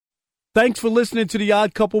Thanks for listening to the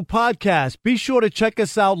Odd Couple podcast. Be sure to check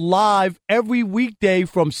us out live every weekday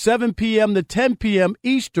from 7 p.m. to 10 p.m.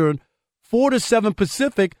 Eastern, 4 to 7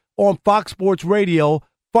 Pacific on Fox Sports Radio.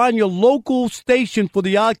 Find your local station for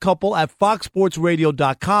the Odd Couple at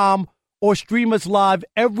foxsportsradio.com or stream us live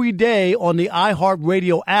every day on the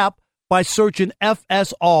iHeartRadio app by searching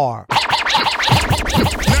FSR. Now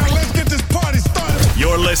let's get this party started.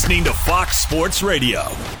 You're listening to Fox Sports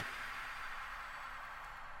Radio.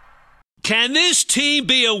 Can this team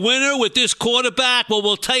be a winner with this quarterback? Well,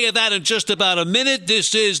 we'll tell you that in just about a minute.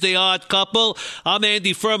 This is The Odd Couple. I'm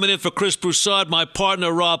Andy Furman in for Chris Broussard, my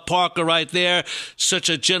partner Rob Parker right there. Such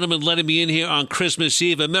a gentleman letting me in here on Christmas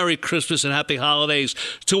Eve. A Merry Christmas and Happy Holidays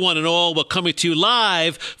to one and all. We're coming to you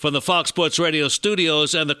live from the Fox Sports Radio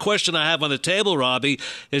studios. And the question I have on the table, Robbie,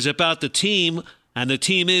 is about the team. And the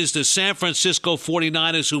team is the San Francisco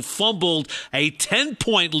 49ers, who fumbled a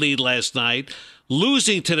 10-point lead last night,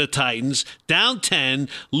 losing to the Titans, down 10,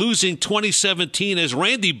 losing 2017 as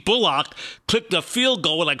Randy Bullock clipped a field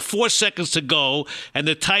goal with like 4 seconds to go, and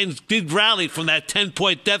the Titans did rally from that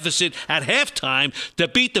 10-point deficit at halftime to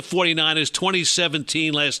beat the 49ers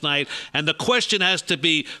 2017 last night. And the question has to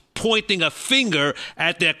be pointing a finger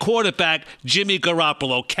at their quarterback, Jimmy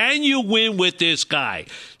Garoppolo. Can you win with this guy?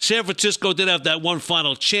 San Francisco did have that one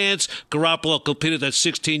final chance. Garoppolo completed that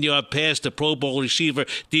 16-yard pass to Pro Bowl receiver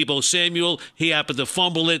Deebo Samuel. He happened to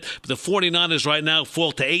fumble it. But the 49ers right now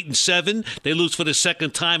fall to 8-7. They lose for the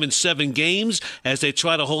second time in 7 games as they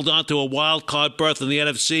try to hold on to a wild card berth in the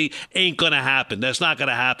NFC. Ain't going to happen. That's not going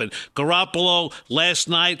to happen. Garoppolo last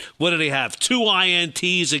night, what did he have? 2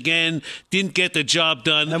 INTs again. Didn't get the job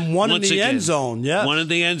done. And one in the end zone, yeah. One in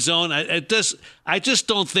the end zone. I just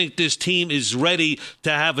don't think this team is ready to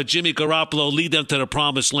have a Jimmy Garoppolo lead them to the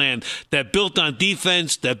promised land. They're built on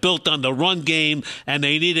defense. They're built on the run game, and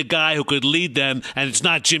they need a guy who could lead them, and it's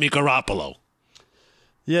not Jimmy Garoppolo.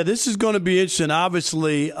 Yeah, this is going to be interesting.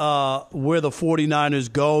 Obviously, where the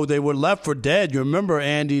 49ers go, they were left for dead. You remember,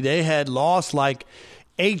 Andy, they had lost like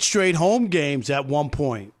 8 straight home games at one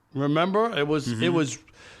point. Remember? It was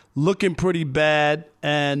looking pretty bad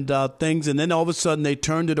and things. And then all of a sudden they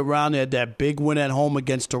turned it around. They had that big win at home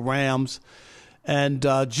against the Rams. And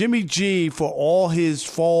Jimmy G, for all his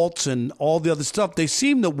faults and all the other stuff, they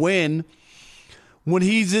seem to win when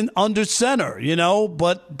he's in under center,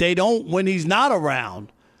 but they don't when he's not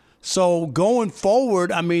around. So going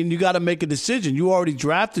forward, I mean, you got to make a decision. You already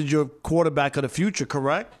drafted your quarterback of the future,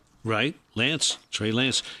 correct? Right. Trey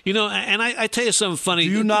Lance. And I tell you something funny.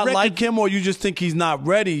 Do you not like him, or you just think he's not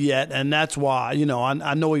ready yet, and that's why,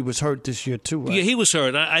 I know he was hurt this year too, right? Yeah, he was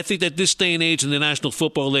hurt. I think that this day and age in the National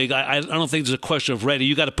Football League, I don't think there's a question of ready.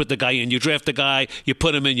 You got to put the guy in. You draft the guy, you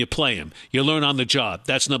put him in, you play him. You learn on the job.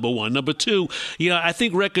 That's number one. Number two, I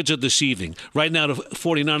think records are deceiving. Right now, the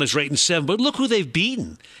 49ers rating 7, but look who they've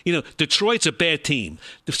beaten. Detroit's a bad team.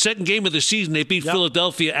 The second game of the season, they beat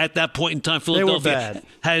Philadelphia at that point in time. Philadelphia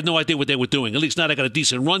had no idea what they were doing. At least now they got a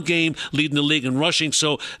decent run game, leading the league in rushing,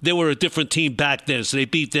 so they were a different team back then, so they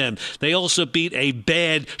beat them. They also beat a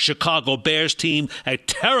bad Chicago Bears team, a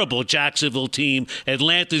terrible Jacksonville team.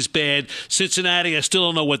 Atlanta's bad. Cincinnati, I still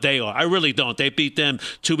don't know what they are. I really don't. They beat them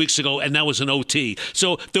 2 weeks ago, and that was an OT.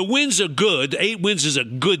 So the wins are good. 8 wins is a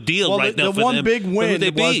good deal right now for them. The one big win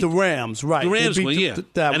was the Rams, right. The Rams win, yeah.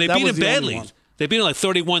 And they beat them badly. They beat him like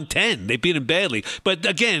 31-10. They beat him badly. But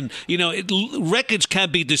again, records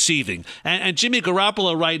can be deceiving. And Jimmy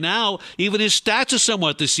Garoppolo right now, even his stats are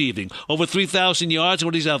somewhat deceiving. Over 3,000 yards,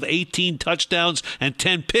 what he's have 18 touchdowns and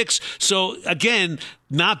 10 picks. So again,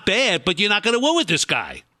 not bad, but you're not going to win with this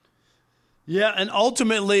guy. Yeah, and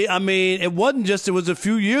ultimately, I mean, it was a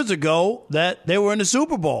few years ago that they were in the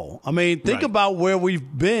Super Bowl. I mean, think about where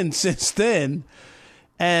we've been since then.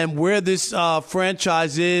 And where this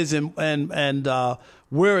franchise is and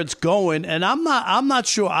where it's going, and I'm not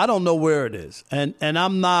sure. I don't know where it is, and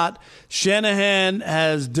I'm not. Shanahan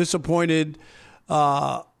has disappointed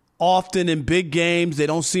often in big games. They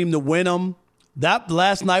don't seem to win them. That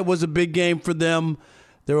last night was a big game for them.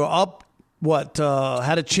 They were up.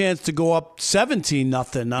 Had a chance to go up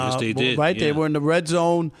 17-0. Yes, they did. Right, yeah. They were in the red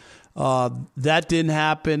zone. That didn't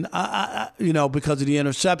happen. Because of the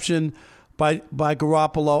interception by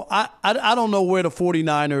Garoppolo. I don't know where the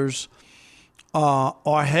 49ers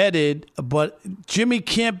are headed, but Jimmy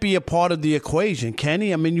can't be a part of the equation, can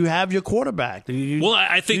he? I mean, you have your quarterback.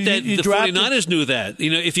 I think that the 49ers knew that.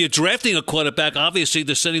 If you're drafting a quarterback, obviously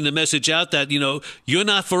they're sending the message out that, you're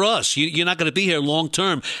not for us. You're not going to be here long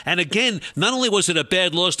term. And again, not only was it a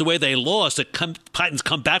bad loss the way they lost, the Titans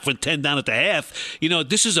come back from 10 down at the half.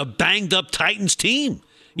 This is a banged up Titans team.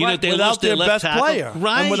 You know, they without lost their left best tackle. player.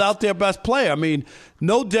 Right. And without their best player. I mean,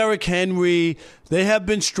 no Derrick Henry. They have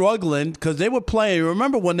been struggling because they were playing.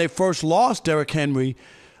 Remember when they first lost Derrick Henry,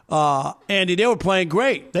 Andy, they were playing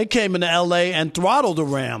great. They came into L.A. and throttled the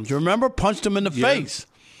Rams. You remember? Punched them in the face.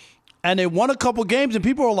 And they won a couple games, and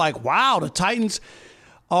people were like, wow, the Titans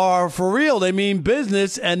are for real. They mean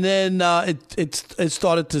business. And then it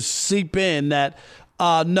started to seep in that,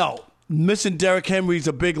 no, missing Derrick Henry is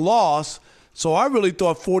a big loss. So I really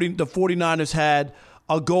thought the 49ers had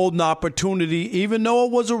a golden opportunity, even though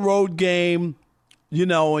it was a road game, you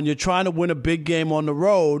know, and you're trying to win a big game on the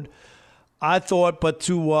road. I thought, but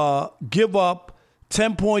to give up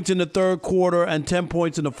 10 points in the third quarter and 10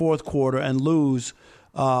 points in the fourth quarter and lose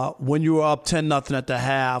when you were up 10-0 at the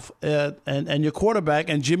half, and your quarterback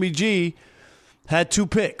and Jimmy G had 2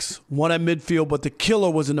 picks, one at midfield, but the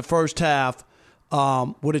killer was in the first half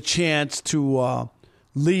with a chance to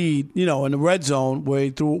lead, you know, in the red zone where he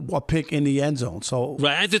threw a pick in the end zone. So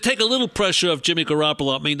right, and to take a little pressure off Jimmy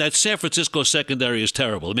Garoppolo, I mean, that San Francisco secondary is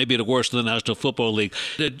terrible. It may be the worst in the National Football League.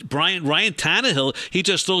 Ryan Tannehill, he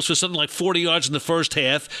just throws for something like 40 yards in the first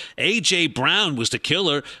half. A.J. Brown was the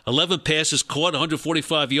killer, 11 passes caught,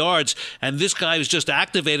 145 yards, and this guy was just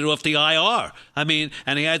activated off the IR. I mean,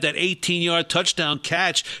 and he had that 18-yard touchdown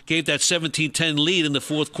catch, gave that 17-10 lead in the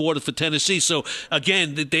fourth quarter for Tennessee. So,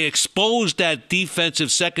 again, they exposed that defensive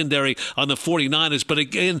secondary on the 49ers. But,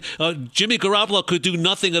 again, Jimmy Garoppolo could do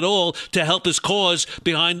nothing at all to help his cause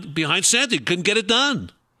behind Sandy. Couldn't get it done.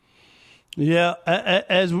 Yeah,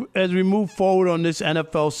 as we move forward on this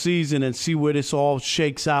NFL season and see where this all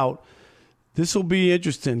shakes out, this will be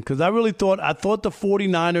interesting because I thought the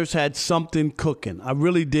 49ers had something cooking. I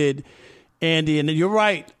really did, Andy. And you're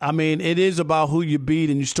right. I mean, it is about who you beat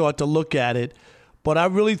and you start to look at it. But I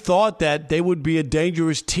really thought that they would be a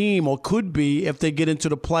dangerous team, or could be, if they get into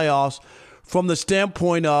the playoffs, from the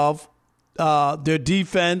standpoint of their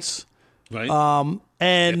defense, right?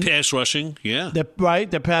 And their pass rushing, yeah, their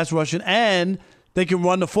pass rushing, and they can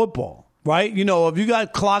run the football, right? You know, if you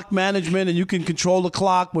got clock management and you can control the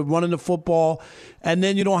clock with running the football, and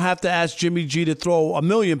then you don't have to ask Jimmy G to throw a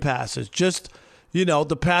million passes, just, you know,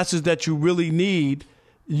 the passes that you really need.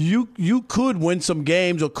 You could win some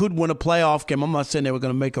games or could win a playoff game. I'm not saying they were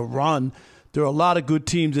going to make a run. There are a lot of good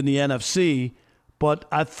teams in the NFC, but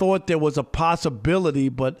I thought there was a possibility.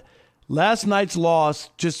 But last night's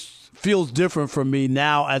loss just feels different for me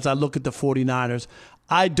now as I look at the 49ers.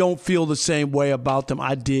 I don't feel the same way about them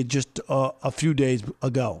I did just a few days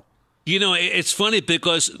ago. You know, it's funny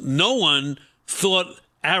because no one thought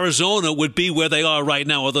Arizona would be where they are right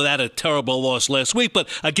now, although they had a terrible loss last week. But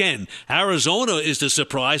again, Arizona is the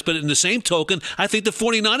surprise. But in the same token, I think the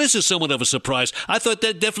 49ers is somewhat of a surprise. I thought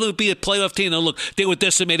that definitely would be a playoff team. Now, look, they were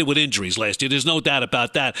decimated with injuries last year. There's no doubt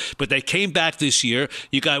about that. But they came back this year.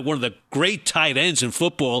 You got one of the great tight ends in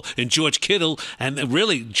football in George Kittle. And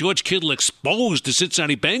really, George Kittle exposed the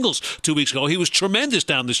Cincinnati Bengals 2 weeks ago. He was tremendous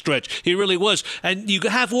down the stretch. He really was. And you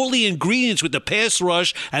have all the ingredients with the pass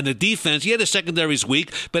rush and the defense. Yeah, the secondary's weak,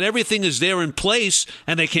 but everything is there in place,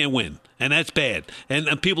 and they can't win. And that's bad.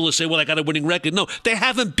 And people will say, well, I got a winning record. No, they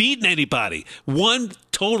haven't beaten anybody. One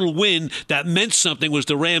total win that meant something was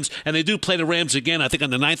the Rams, and they do play the Rams again, I think, on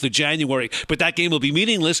the 9th of January. But that game will be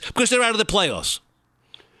meaningless because they're out of the playoffs.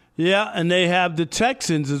 Yeah, and they have the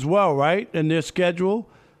Texans as well, right, in their schedule.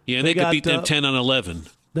 Yeah, and they could beat them 10-11.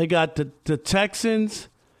 They got the Texans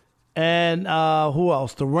and who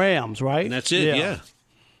else? The Rams, right? And that's it, yeah.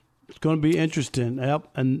 It's going to be interesting. Yep,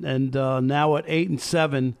 and now at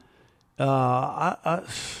 8-7,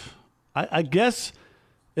 I guess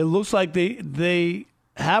it looks like they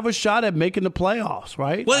have a shot at making the playoffs,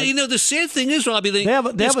 right? Well, you know, the sad thing is, Robbie, they have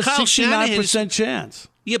a 69% chance.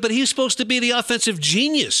 Yeah, but he's supposed to be the offensive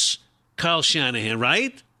genius, Kyle Shanahan,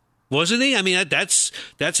 right? Wasn't he? I mean, that's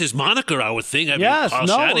his moniker, I would think. I yes, mean,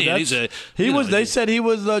 no, Shanahan, They said he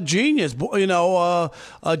was a genius, you know,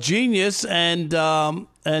 a genius, and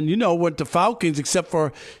you know, went to Falcons. Except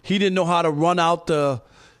for he didn't know how to run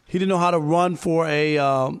for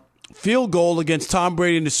a field goal against Tom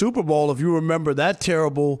Brady in the Super Bowl. If you remember that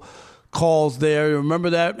terrible calls there. You remember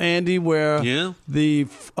that, Andy, where the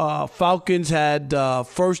Falcons had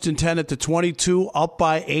 1st and 10 at the 22, up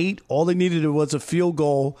by 8. All they needed was a field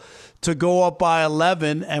goal to go up by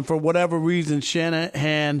 11, and for whatever reason,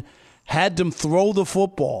 Shanahan had them throw the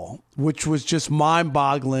football, which was just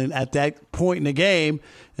mind-boggling at that point in the game.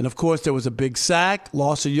 And, of course, there was a big sack,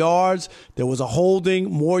 loss of yards. There was a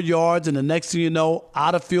holding, more yards, and the next thing you know,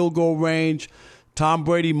 out of field goal range, Tom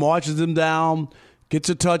Brady marches them down, gets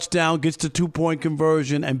a touchdown, gets the 2-point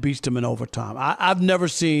conversion, and beats them in overtime. I've never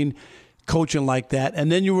seen coaching like that.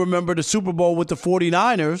 And then you remember the Super Bowl with the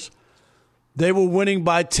 49ers. They were winning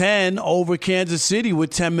by 10 over Kansas City with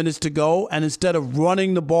 10 minutes to go. And instead of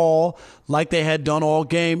running the ball like they had done all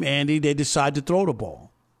game, Andy, they decided to throw the ball.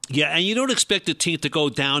 Yeah, and you don't expect a team to go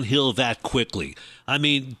downhill that quickly. I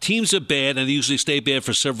mean, teams are bad, and they usually stay bad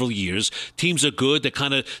for several years. Teams are good. They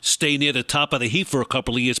kind of stay near the top of the heap for a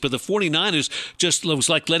couple of years. But the 49ers just was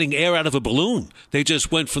like letting air out of a balloon. They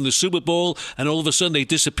just went from the Super Bowl, and all of a sudden they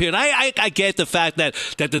disappeared. I get the fact that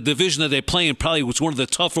the division that they play in probably was one of the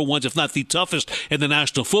tougher ones, if not the toughest, in the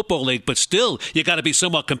National Football League. But still, you got to be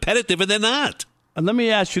somewhat competitive, and they're not. And let me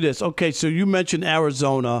ask you this. Okay, so you mentioned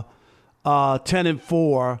Arizona.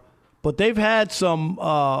 10-4, but they've had some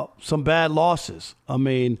bad losses. I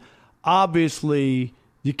mean, obviously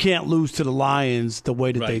you can't lose to the Lions the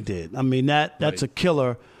way that they did. I mean that's a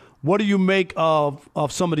killer. What do you make of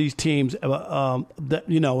some of these teams that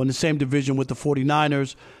in the same division with the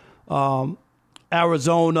 49ers,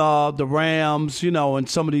 Arizona, the Rams, and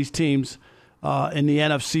some of these teams in the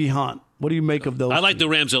NFC hunt? What do you make of those? I like the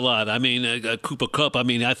Rams a lot. I mean, Cooper Kupp, I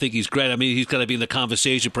think he's great. I mean, he's got to be in the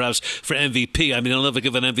conversation perhaps for MVP. I mean, I'll never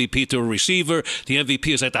give an MVP to a receiver. The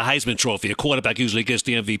MVP is like the Heisman Trophy. A quarterback usually gets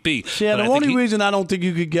the MVP. Yeah, the only reason I don't think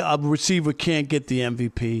you could get a receiver can't get the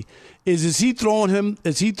MVP is he throwing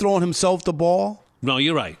himself the ball? No,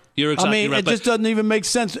 you're right. You're exactly right. It just doesn't even make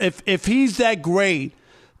sense. If he's that great,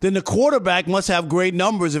 then the quarterback must have great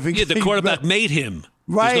numbers. The quarterback made him.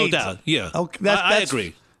 Right. There's no doubt. Yeah. Okay, I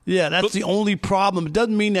agree. Yeah, that's the only problem. It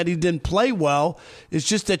doesn't mean that he didn't play well. It's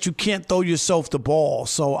just that you can't throw yourself the ball.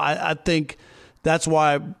 So I think that's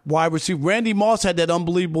why wide receiver Randy Moss had that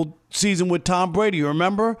unbelievable season with Tom Brady. You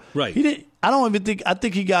remember? Right. He didn't. I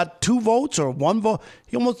think he got 2 votes or 1 vote.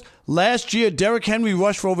 Last year, Derrick Henry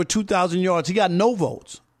rushed for over 2,000 yards. He got no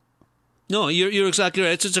votes. No, you're exactly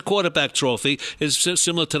right. It's a quarterback trophy. It's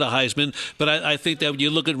similar to the Heisman. But I think that when you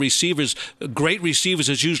look at receivers, great receivers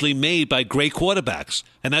is usually made by great quarterbacks.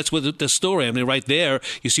 And that's what the story. I mean, right there,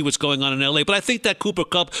 you see what's going on in L.A. But I think that Cooper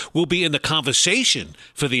Kupp will be in the conversation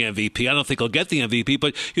for the MVP. I don't think he'll get the MVP,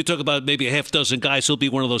 but you talk about maybe a half dozen guys. He'll be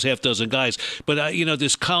one of those half dozen guys. But,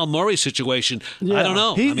 this Kyle Murray situation, I don't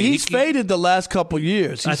know. He's faded the last couple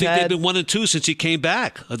years. I think they've been 1-2 since he came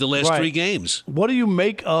back the last 3 games. What do you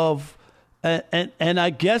make of... And I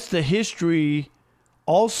guess the history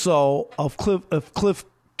also of Cliff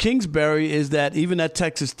Kingsbury is that even at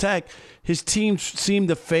Texas Tech, his teams seemed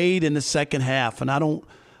to fade in the second half. And I don't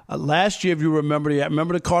last year, if you remember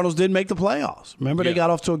the Cardinals didn't make the playoffs. Remember they got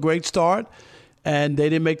off to a great start, and they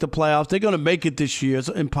didn't make the playoffs. They're going to make it this year. It's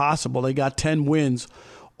impossible. They got 10 wins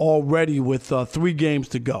already with 3 games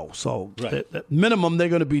to go. So at minimum, they're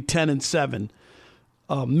going to be 10-7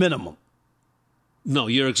 minimum. No,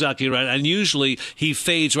 you're exactly right. And usually he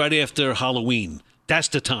fades right after Halloween. That's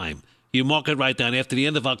the time. You mark it right down. After the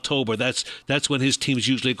end of October, that's when his teams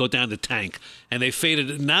usually go down the tank. And they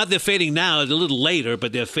faded. Now they're fading now. It's a little later,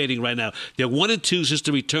 but they're fading right now. They're 1-2 since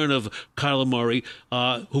the return of Kyler Murray,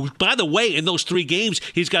 who, by the way, in those 3 games,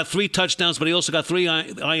 he's got 3 touchdowns, but he also got 3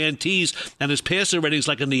 INTs, and his passer rating's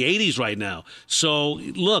like in the 80s right now. So,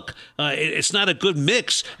 look, it's not a good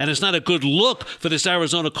mix, and it's not a good look for this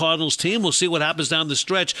Arizona Cardinals team. We'll see what happens down the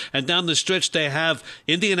stretch. And down the stretch, they have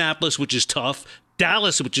Indianapolis, which is tough.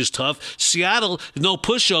 Dallas, which is tough. Seattle, no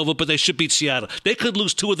pushover, but they should beat Seattle. They could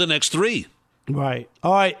lose 2 of the next 3. Right.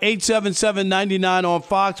 All right, 877-99 on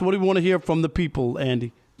Fox. What do you want to hear from the people,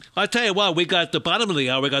 Andy? I tell you what, we got the bottom of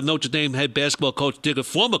the hour. We got Notre Dame head basketball coach,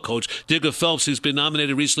 former coach Digger Phelps, who's been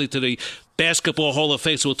nominated recently to the Basketball Hall of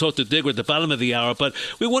Fame. So we'll talk to Digger at the bottom of the hour. But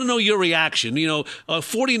we want to know your reaction.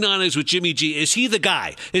 49ers with Jimmy G. Is he the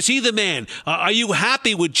guy? Is he the man? Are you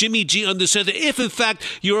happy with Jimmy G under center? If, in fact,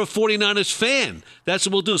 you're a 49ers fan, that's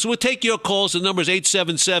what we'll do. So we'll take your calls. The number is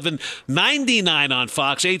 877-99 on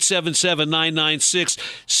Fox,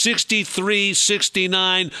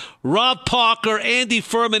 877-996-6369. Rob Parker, Andy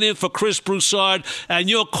Furman in for Chris Broussard. And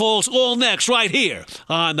your calls all next right here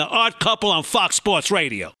on The Art Couple on Fox Sports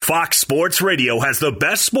Radio. Fox Sports Radio has the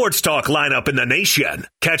best sports talk lineup in the nation.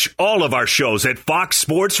 Catch all of our shows at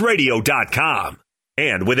foxsportsradio.com.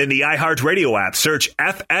 And within the iHeartRadio app, search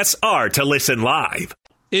FSR to listen live.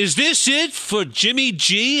 Is this it for Jimmy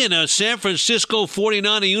G in a San Francisco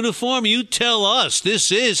 49er uniform? You tell us. This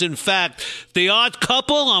is, in fact, The Odd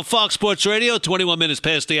Couple on Fox Sports Radio, 21 minutes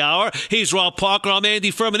past the hour. He's Rob Parker. I'm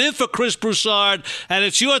Andy Furman in for Chris Broussard. And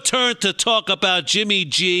it's your turn to talk about Jimmy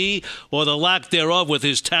G, or the lack thereof with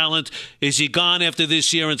his talent. Is he gone after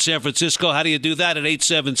this year in San Francisco? How do you do that at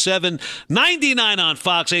 877-99 on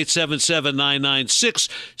Fox,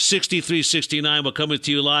 877-996-6369. We're coming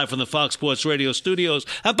to you live from the Fox Sports Radio studios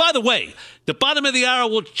And by the way, the bottom of the hour,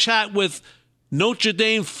 we'll chat with Notre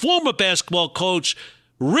Dame former basketball coach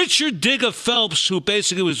Richard Digger Phelps, who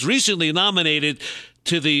basically was recently nominated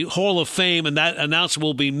to the Hall of Fame, and that announcement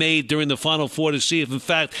will be made during the Final Four to see if, in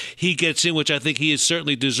fact, he gets in, which I think he is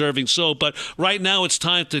certainly deserving so. But right now it's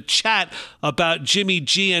time to chat about Jimmy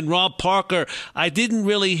G and Rob Parker. I didn't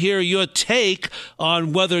really hear your take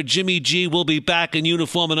on whether Jimmy G will be back in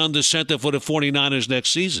uniform and under center for the 49ers next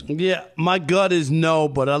season. Yeah, my gut is no,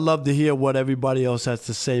 but I'd love to hear what everybody else has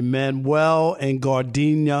to say. Manuel and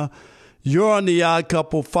Gardenia, you're on the Odd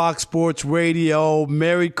Couple, Fox Sports Radio.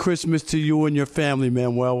 Merry Christmas to you and your family,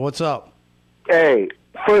 Manuel. What's up? Hey,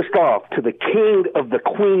 first off, to the king of the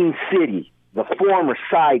Queen City, the former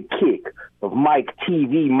sidekick of Mike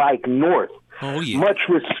TV, Mike North. Oh, yeah. Much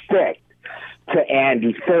respect to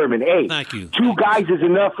Andy Thurman. Hey, thank you. Two guys is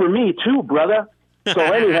enough for me, too, brother. So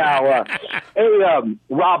anyhow,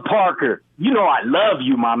 Rob Parker, you know I love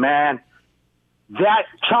you, my man. That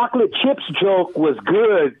chocolate chips joke was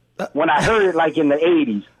good when I heard it like in the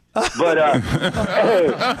 80s. But,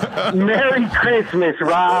 hey, Merry Christmas,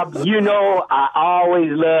 Rob. You know, I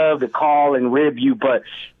always love to call and rib you, but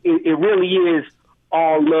it really is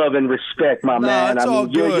all love and respect, my man. It's all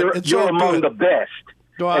good. You're among the best.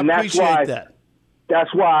 No, I appreciate that.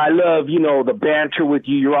 That's why I love, the banter with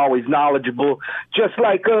you. You're always knowledgeable, just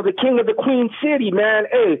like the king of the Queen City, man.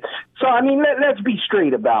 Hey, so, let's be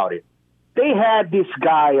straight about it. They had this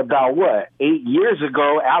guy about, 8 years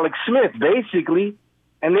ago, Alex Smith, basically,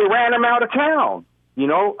 and they ran him out of town.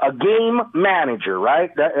 A game manager, right?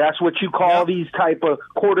 That's what you call these type of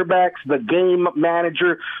quarterbacks, the game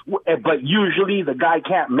manager. But usually the guy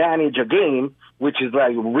can't manage a game, which is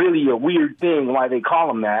like really a weird thing why they call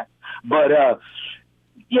him that. But,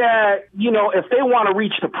 if they want to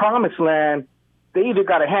reach the promised land, they either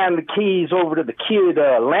got to hand the keys over to the kid,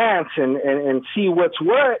 Lance, and see what's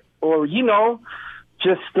what, or,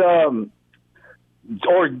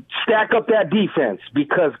 or stack up that defense,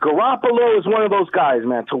 because Garoppolo is one of those guys,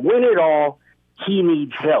 man. To win it all, he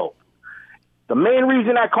needs help. The main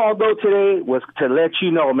reason I called, though, today was to let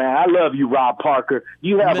you know, man, I love you, Rob Parker.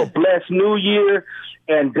 You have a blessed new year,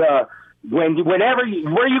 and where you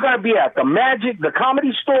going to be at? The Magic, the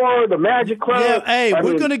Comedy Store, the Magic Club? Yeah, hey,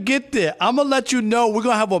 we're going to get there. I'm going to let you know we're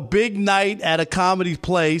going to have a big night at a comedy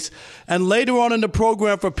place. And later on in the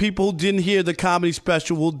program, for people who didn't hear the comedy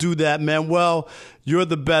special, we'll do that, man. Well, you're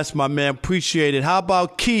the best, my man. Appreciate it. How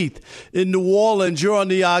about Keith in New Orleans? You're on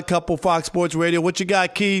the Odd Couple, Fox Sports Radio. What you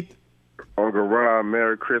got, Keith? Uncle Rob,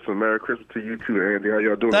 Merry Christmas. Merry Christmas to you too, Andy. How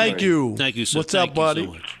y'all doing? Thank you. Thank you, sir. What's up, buddy?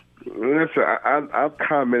 So much. Listen, I've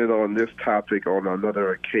commented on this topic on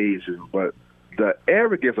another occasion, but the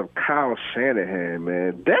arrogance of Kyle Shanahan,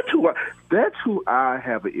 man, that's who I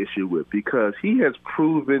have an issue with, because he has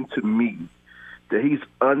proven to me that he's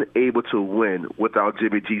unable to win without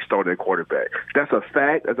Jimmy G starting at quarterback. That's a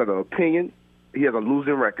fact. That's an opinion. He has a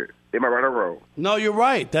losing record. Am I right or wrong? No, you're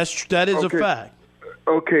right. That is a fact.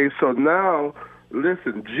 Okay, so now,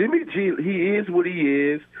 listen, Jimmy G, he is what he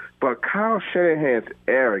is, but Kyle Shanahan's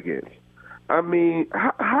arrogance.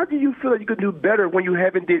 How do you feel like you can do better when you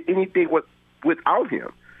haven't did anything without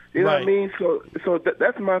him? You know what I mean? So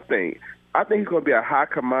that's my thing. I think he's going to be a high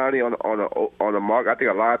commodity on the market. I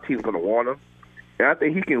think a lot of teams are going to want him, and I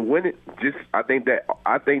think he can win it. I think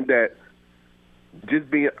that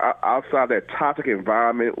just being outside that toxic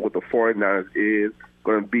environment with the 49ers is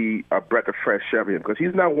going to be a breath of fresh air for him, because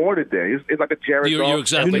he's not wanted there. It's like a Jared Goff. You're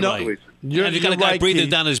exactly right. You got a guy breathing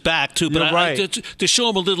down his back, too. But to show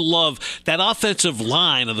him a little love, that offensive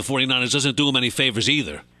line of the 49ers doesn't do him any favors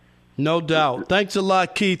either. No doubt. Thanks a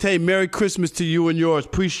lot, Keith. Hey, Merry Christmas to you and yours.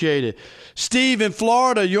 Appreciate it. Steve in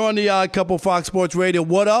Florida, you're on the Odd Couple, Fox Sports Radio.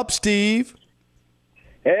 What up, Steve?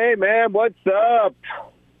 Hey, man, what's up?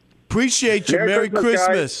 Appreciate you. Merry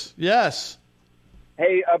Christmas. Yes.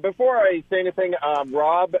 Hey, before I say anything,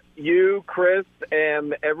 Rob, you, Chris,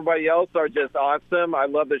 and everybody else are just awesome. I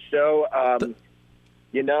love the show.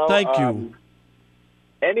 Thank you.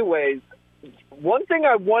 Anyways, one thing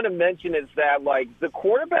I want to mention is that, the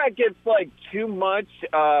quarterback gets, too much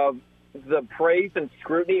of the praise and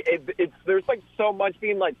scrutiny. There's, so much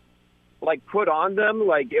being, put on them.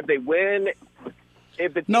 If they win...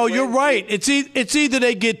 You're right. It's either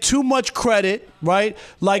they get too much credit, right?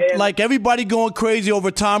 Like everybody going crazy over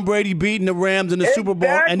Tom Brady beating the Rams in the Super Bowl,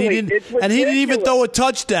 and he didn't even throw a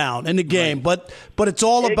touchdown in the game. But it's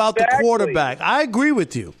all about the quarterback. I agree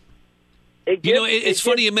with you. It's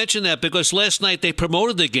funny you mention that because last night they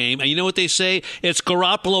promoted the game, and you know what they say? It's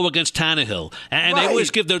Garoppolo against Tannehill. And they always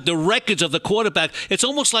give the records of the quarterback. It's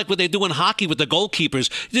almost like what they do in hockey with the goalkeepers.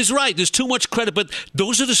 He's right. There's too much credit, but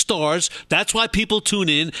those are the stars. That's why people tune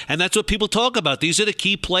in, and that's what people talk about. These are the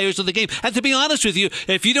key players of the game. And to be honest with you,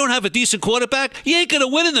 if you don't have a decent quarterback, you ain't going to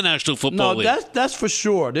win in the National Football League. No, that's for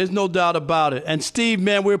sure. There's no doubt about it. And, Steve,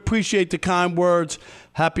 man, we appreciate the kind words.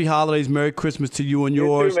 Happy holidays. Merry Christmas to you and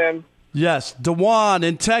yours. You too, man. Yes, Dewan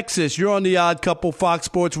in Texas. You're on the Odd Couple, Fox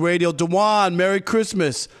Sports Radio. Dewan, Merry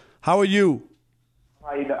Christmas. How are you?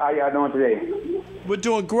 How y'all doing today? We're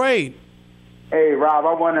doing great. Hey, Rob,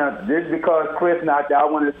 I want to, just because Chris not there, I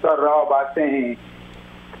want to start it off by saying,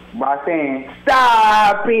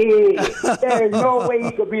 stop it. There's no way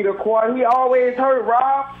he could be the quarterback. He always hurt,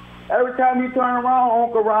 Rob. Every time he turn around,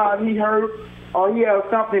 Uncle Rob, he hurt, or he has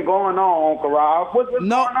something going on, Uncle Rob. What's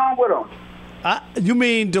going on with him? You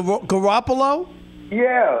mean Garoppolo?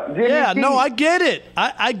 Yeah. No, I get it.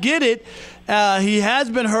 I get it. He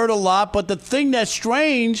has been hurt a lot, but the thing that's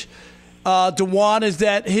strange, Dewan, is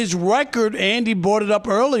that his record, Andy brought it up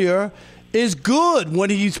earlier, is good when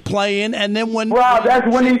he's playing, and then when Rob, that's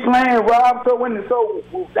when he's playing, Rob. So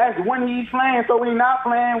that's when he's playing. So when he's not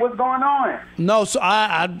playing, what's going on? No, so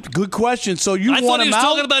I good question. So you I want thought he him was out?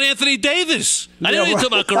 talking about Anthony Davis. I didn't talk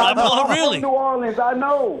about Garoppolo, really. New Orleans, I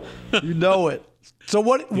know. You know it. So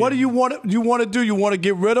what do you want? You want to do? You want to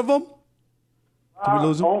get rid of him? Did we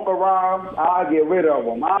lose him? Uncle Rob, I'll get rid of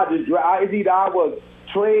him. It's either I will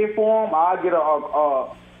trade for him, I'll get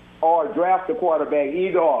or draft the quarterback.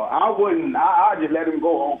 Either or. I'll just let him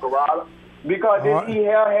go, Uncle Rob. Because he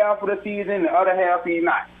half of the season, the other half he's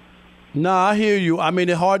not. No, I hear you. I mean,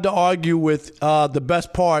 it's hard to argue with the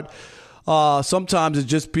best part. Sometimes it's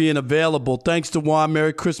just being available. Thanks to Juan.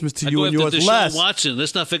 Merry Christmas to you and yours. Deshaun Watson.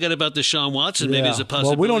 Let's not forget about Deshaun Watson. Maybe there's a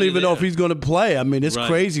possibility. Well, we don't even know if there. he's going to play. I mean, it's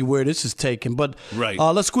crazy where this is taken. But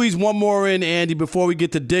let's squeeze one more in, Andy, before we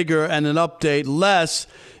get to Digger and an update. Les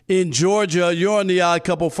in Georgia. You're on the Odd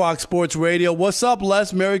Couple, Fox Sports Radio. What's up,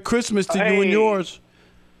 Les? Merry Christmas to you and yours.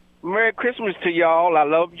 Merry Christmas to y'all. I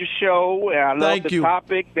love your show, and I love the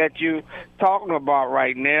topic that you're talking about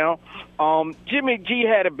right now. Jimmy G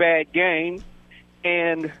had a bad game,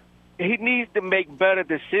 and he needs to make better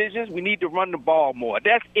decisions. We need to run the ball more.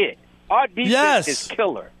 That's it. Our defense is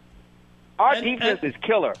killer. Our defense is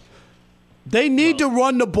killer. They need to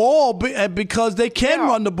run the ball because they can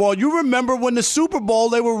run the ball. You remember when the Super Bowl,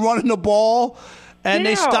 they were running the ball, and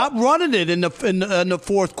they stopped running it in the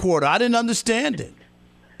fourth quarter. I didn't understand it.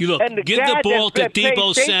 You look, give the ball to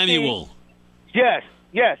Deebo Samuel. Yes.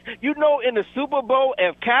 You know, in the Super Bowl,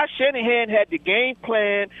 if Kyle Shanahan had the game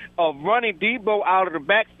plan of running Deebo out of the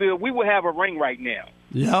backfield, we would have a ring right now.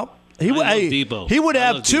 Yep. He would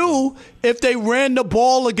have two if they ran the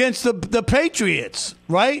ball against the Patriots,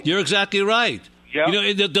 right? You're exactly right. Yep. You know,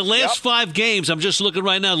 in the last 5 games, I'm just looking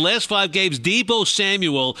right now, last 5 games, Deebo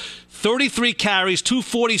Samuel, 33 carries,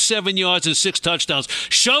 247 yards, and 6 touchdowns.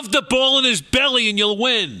 Shove the ball in his belly and you'll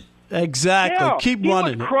win. Exactly. Yeah, Keep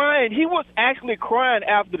running. He was crying. He was actually crying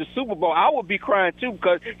after the Super Bowl. I would be crying, too,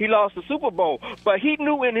 because he lost the Super Bowl. But he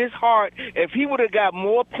knew in his heart if he would have got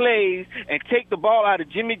more plays and take the ball out of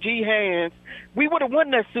Jimmy G's hands, we would have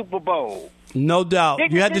won that Super Bowl. No doubt.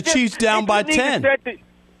 You had the Chiefs down by 10.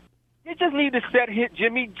 You just need to hit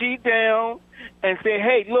Jimmy G down and say,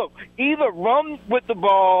 hey, look, either run with the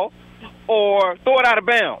ball or throw it out of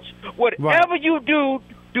bounds. Whatever you do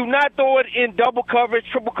not throw it in double coverage,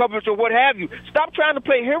 triple coverage, or what have you. Stop trying to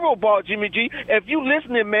play hero ball, Jimmy G. If you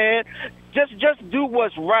listening, man, just do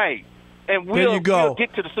what's right, and we'll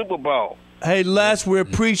get to the Super Bowl. Hey, Les, we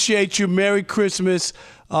appreciate you. Merry Christmas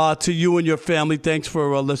to you and your family. Thanks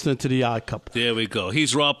for listening to The Odd Couple. There we go.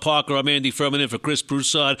 He's Rob Parker. I'm Andy Furman in for Chris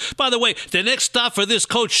Broussard. By the way, the next stop for this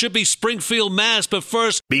coach should be Springfield, Mass. But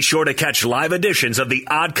first, be sure to catch live editions of The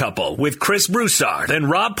Odd Couple with Chris Broussard and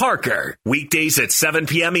Rob Parker. Weekdays at 7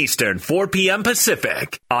 p.m. Eastern, 4 p.m.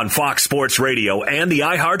 Pacific on Fox Sports Radio and the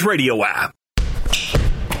iHeartRadio app.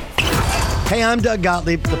 Hey, I'm Doug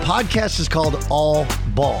Gottlieb. The podcast is called All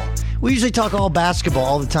Ball. We usually talk all basketball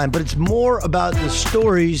all the time, but it's more about the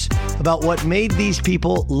stories about what made these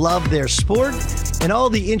people love their sport and all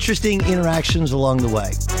the interesting interactions along the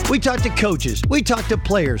way. We talk to coaches. We talk to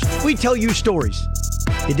players. We tell you stories.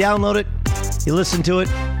 You download it. You listen to it.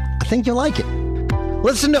 I think you'll like it.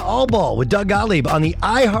 Listen to All Ball with Doug Gottlieb on the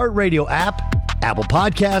iHeartRadio app, Apple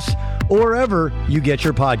Podcasts, or wherever you get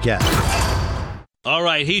your podcasts. All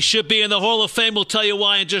right, he should be in the Hall of Fame. We'll tell you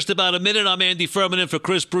why in just about a minute. I'm Andy Furman in for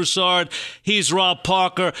Chris Broussard. He's Rob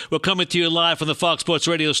Parker. We're coming to you live from the Fox Sports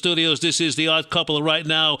Radio studios. This is The Odd Couple right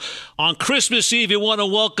now. On Christmas Eve, you want to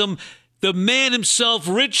welcome the man himself,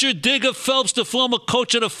 Richard Digger Phelps, the former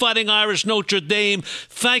coach of the Fighting Irish Notre Dame.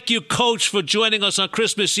 Thank you, Coach, for joining us on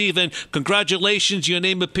Christmas Eve, and congratulations. Your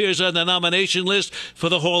name appears on the nomination list for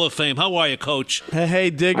the Hall of Fame. How are you, Coach?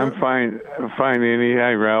 Hey, Digger. I'm fine, Andy.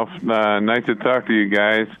 Hi, Ralph. Nice to talk to you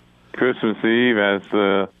guys. Christmas Eve, as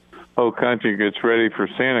the whole country gets ready for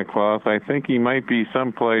Santa Claus, I think he might be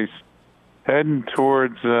someplace heading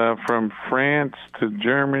towards from France to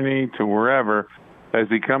Germany to wherever, as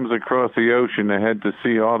he comes across the ocean to head to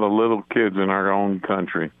see all the little kids in our own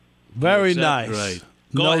country. Very Exactly nice. right.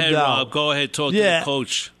 Go ahead, doubt. Rob. Go ahead, talk to the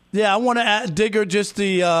coach. Yeah, I want to add, Digger, just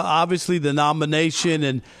the obviously the nomination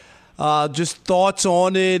and just thoughts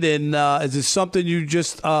on it. And is it something you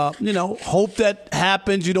just hope that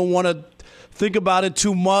happens? You don't want to think about it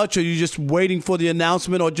too much, or you just waiting for the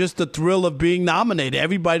announcement, or just the thrill of being nominated?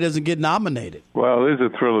 Everybody doesn't get nominated. Well, it is a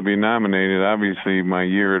thrill to be nominated. Obviously, my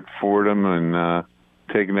year at Fordham and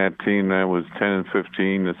taking that team that was 10-15,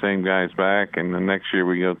 the same guys back, and the next year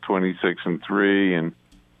we go 26-3 and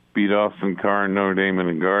beat Austin Carr and Notre Dame in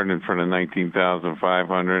the Garden in front of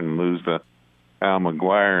 19,500 and lose to Al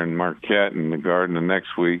McGuire and Marquette in the Garden the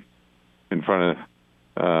next week in front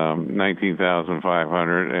of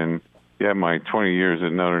 19,500. And yeah, my 20 years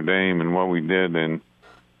at Notre Dame and what we did. And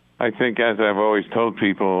I think, as I've always told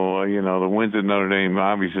people, the wins at Notre Dame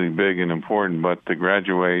obviously big and important, but to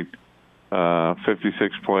graduate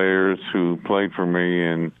 56 players who played for me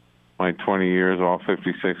in my 20 years, all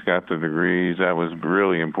 56 got the degrees. That was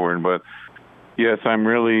really important. But yes, I'm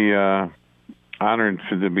really honored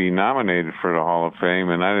to be nominated for the Hall of Fame.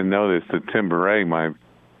 And I didn't know this, that Tim Beret, my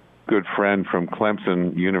good friend from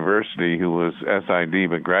Clemson University, who was SID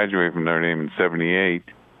but graduated from Notre Dame in 78.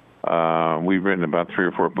 We've written about 3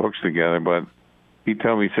 or 4 books together, but he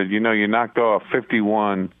told me, he said, you knocked off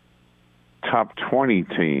 51 top 20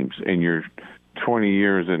 teams in your 20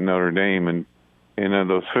 years at Notre Dame, and of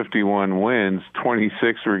those 51 wins,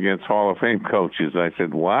 26 were against Hall of Fame coaches. I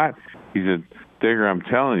said, what? He said, Digger, I'm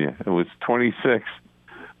telling you, it was 26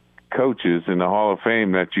 coaches in the Hall of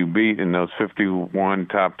Fame that you beat in those 51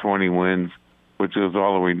 top 20 wins, which goes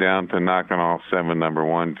all the way down to knocking off 7 number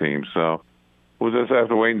 1 teams. So we'll just have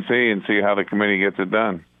to wait and see how the committee gets it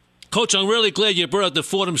done. Coach, I'm really glad you brought up the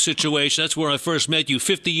Fordham situation. That's where I first met you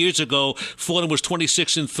 50 years ago. Fordham was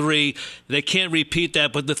 26-3. They can't repeat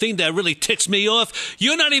that. But the thing that really ticks me off,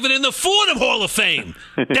 you're not even in the Fordham Hall of Fame.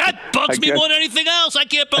 That bugs me more than anything else. I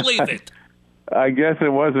can't believe it. I guess it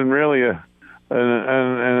wasn't really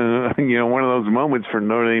one of those moments for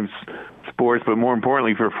Notre Dame sports, but more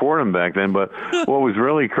importantly for Fordham back then. But what was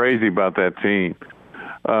really crazy about that team,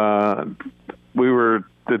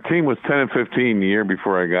 the team was 10-15 the year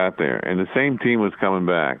before I got there, and the same team was coming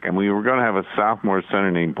back, and we were going to have a sophomore center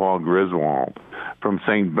named Paul Griswold from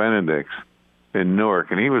St. Benedict's in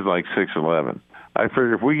Newark, and he was like 6'11". I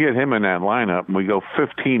figured if we get him in that lineup and we go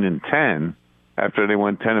 15-10 after they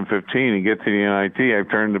went 10-15 and get to the NIT, I've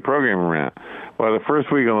turned the program around. Well, the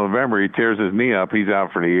first week of November, he tears his knee up. He's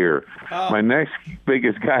out for the year. Oh. My next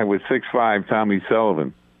biggest guy was 6'5", Tommy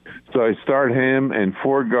Sullivan. So I start him and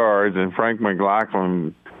 4 guards, and Frank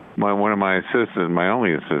McLaughlin, one of my assistants, my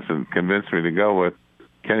only assistant, convinced me to go with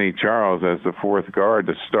Kenny Charles as the 4th guard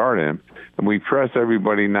to start him. And we pressed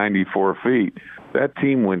everybody 94 feet. That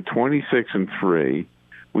team went 26-3.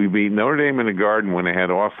 We beat Notre Dame in the Garden when they had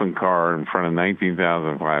Austin Carr in front of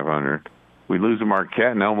 19,500. We lose to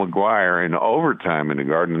Marquette and El McGuire in overtime in the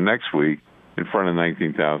Garden the next week in front of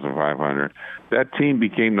 19,500. That team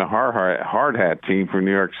became the hard hat team for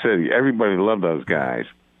New York City. Everybody loved those guys.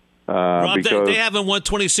 Rob, they haven't won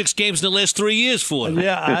 26 games in the last 3 years for them.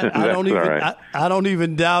 Yeah, I don't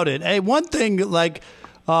even doubt it. Hey, one thing,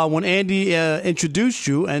 when Andy introduced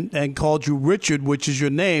you and called you Richard, which is your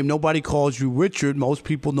name, nobody calls you Richard. Most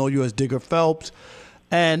people know you as Digger Phelps.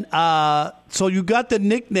 And so you got the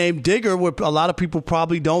nickname Digger, which a lot of people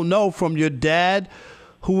probably don't know, from your dad,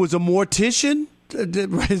 who was a mortician.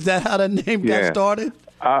 Is that how the name got started?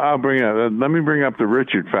 I'll bring it up. Let me bring up the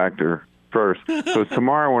Richard factor first. So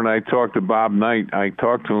tomorrow when I talk to Bob Knight, I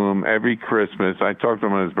talk to him every Christmas. I talk to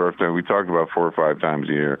him on his birthday. We talk about 4 or 5 times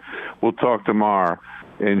a year. We'll talk tomorrow,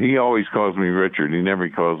 and he always calls me Richard. He never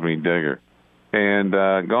calls me Digger. And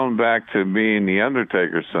going back to being the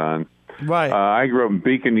Undertaker's son, right? I grew up in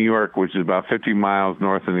Beacon, New York, which is about 50 miles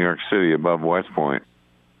north of New York City, above West Point.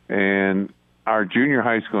 And our junior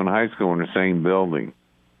high school and high school were in the same building.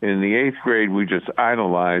 In the 8th grade, we just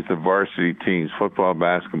idolized the varsity teams, football,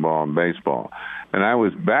 basketball, and baseball. And I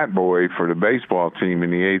was bat boy for the baseball team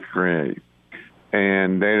in the 8th grade.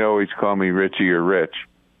 And they'd always call me Richie or Rich.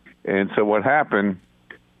 And so what happened,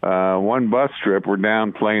 one bus trip, we're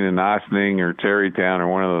down playing in Ossining or Terrytown or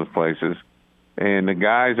one of those places, and the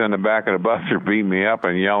guys on the back of the bus are beating me up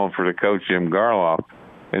and yelling for the coach, Jim Garloff,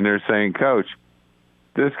 and they're saying, Coach,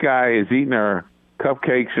 this guy is eating our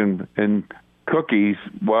cupcakes and cookies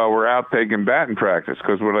while we're out taking batting practice,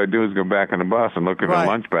 because what I do is go back on the bus and look at their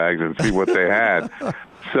lunch bags and see what they had.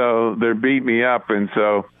 So they're beating me up, and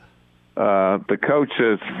so the coach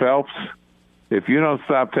says, Phelps, if you don't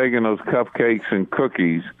stop taking those cupcakes and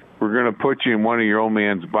cookies, we're going to put you in one of your old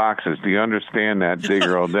man's boxes. Do you understand that,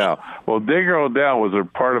 Digger Odell? Well, Digger Odell was a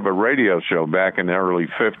part of a radio show back in the early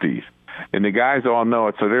 50s, and the guys all know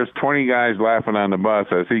it. So there's 20 guys laughing on the bus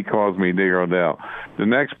as he calls me Digger Odell. The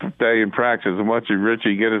next day in practice, I want you,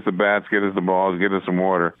 Richie, get us the bats, get us the balls, get us some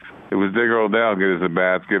water. It was Digger Odell, get us the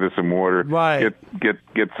bats, get us some water,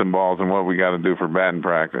 get some balls, and what we got to do for batting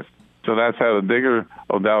practice. So that's how the Digger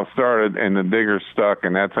Odell started, and the Digger stuck,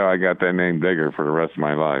 and that's how I got that name Digger for the rest of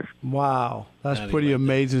my life. Wow. That's pretty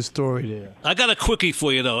amazing story there. I got a quickie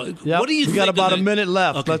for you, though. Yep. What do you think? We got about a minute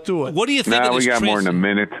left. Okay. Let's do it. What do you think of this we got more than a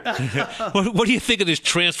minute. What do you think of this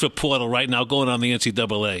transfer portal right now going on the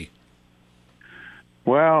NCAA?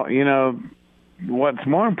 Well, you know, what's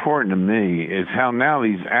more important to me is how now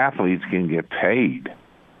these athletes can get paid.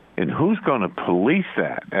 And who's going to police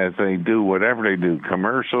that as they do whatever they do,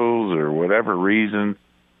 commercials or whatever reason?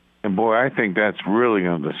 And, boy, I think that's really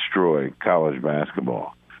going to destroy college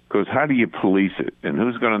basketball. Because how do you police it? And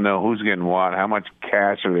who's going to know who's getting what? How much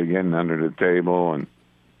cash are they getting under the table?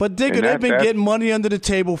 But, Digger, they've been getting money under the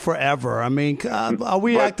table forever. I mean, are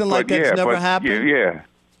we acting like that's never happened? Yeah.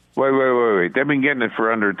 Wait. They've been getting it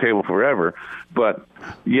for under the table forever. But,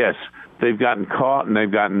 yes, they've gotten caught and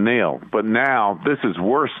they've gotten nailed. But now this is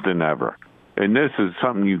worse than ever. And this is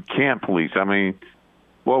something you can't police. I mean,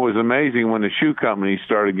 what was amazing when the shoe companies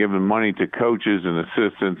started giving money to coaches and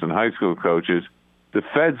assistants and high school coaches, the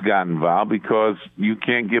feds got involved because you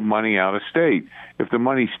can't give money out of state. If the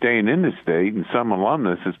money's staying in the state and some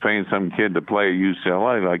alumnus is paying some kid to play at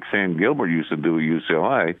UCLA like Sam Gilbert used to do at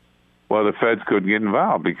UCLA, well, the feds couldn't get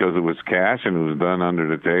involved because it was cash and it was done under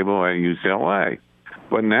the table at UCLA.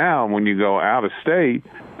 But now when you go out of state,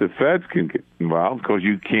 the feds can get involved because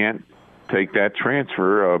you can't take that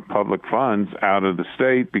transfer of public funds out of the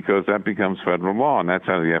state because that becomes federal law, and that's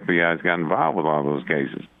how the FBI has got involved with all those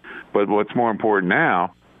cases. But what's more important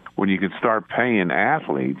now, when you can start paying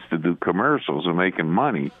athletes to do commercials and making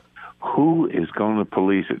money, who is going to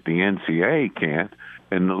police it? The NCAA can't.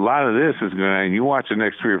 And a lot of this is going to, and you watch the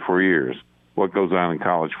next 3 or 4 years, what goes on in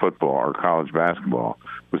college football or college basketball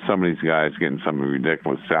with some of these guys getting some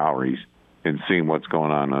ridiculous salaries and seeing what's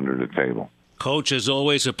going on under the table. Coach, as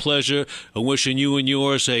always, a pleasure. I'm wishing you and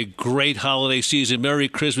yours a great holiday season. Merry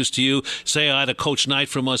Christmas to you. Say hi to Coach Knight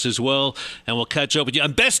from us as well, and we'll catch up with you.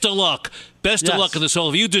 And best of luck. Best of luck in this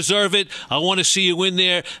whole. You deserve it. I want to see you in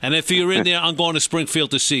there, and if you're in there, I'm going to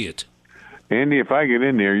Springfield to see it. Andy, if I get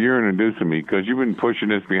in there, you're introducing me because you've been pushing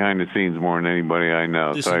this behind the scenes more than anybody I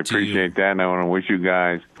know. So I appreciate that, and I want to wish you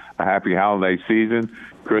guys a happy holiday season.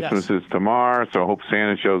 Christmas is tomorrow, so I hope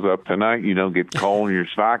Santa shows up tonight. You don't get coal in your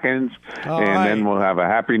stockings. Then we'll have a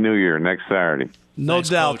happy New Year next Saturday. No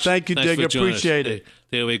doubt. Coach. Thank you, Digger. Appreciate it.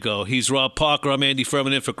 There we go. He's Rob Parker. I'm Andy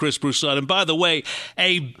Furman in for Chris Broussard. And by the way,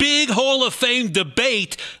 a big Hall of Fame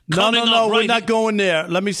debate coming up. No, we're not going there.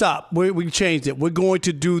 Let me stop. We changed it. We're going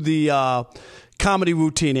to do the comedy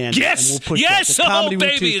routine, Andy. Yes, and we'll yes. The comedy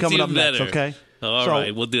baby, routine it's coming even up better. next, okay? All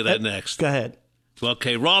right, we'll do that next. Go ahead.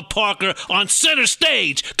 Okay, Rob Parker on center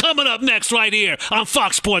stage coming up next right here on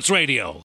Fox Sports Radio.